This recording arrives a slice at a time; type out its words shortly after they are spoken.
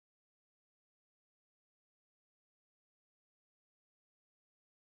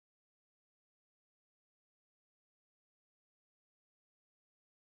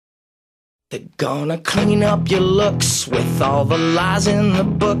They're gonna clean up your looks with all the lies in the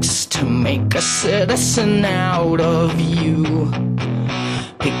books to make a citizen out of you.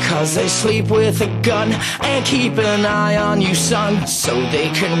 Because they sleep with a gun and keep an eye on you, son, so they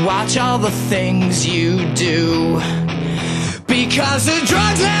can watch all the things you do. Because the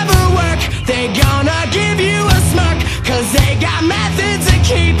drugs never work, they gonna give you a smirk, cause they got methods of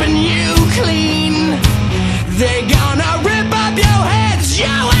keeping you clean. They gonna rip up your heads,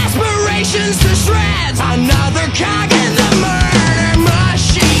 your aspirations to shreds, another cog in the murder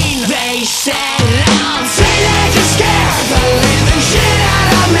machine. They said I'm teenage and scared, the living shit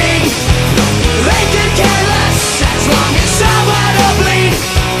out of me. They could care less as long as someone will bleed.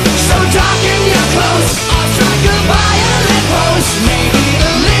 So darken your clothes, or strike a violent pose. Maybe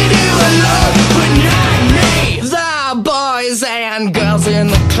it'll lead you alone, but not me. The boys and girls in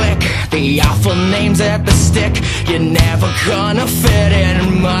the clique, the awful names at the stick. You're never gonna fit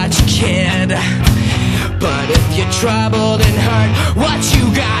in much, kid. But if you're troubled and hurt,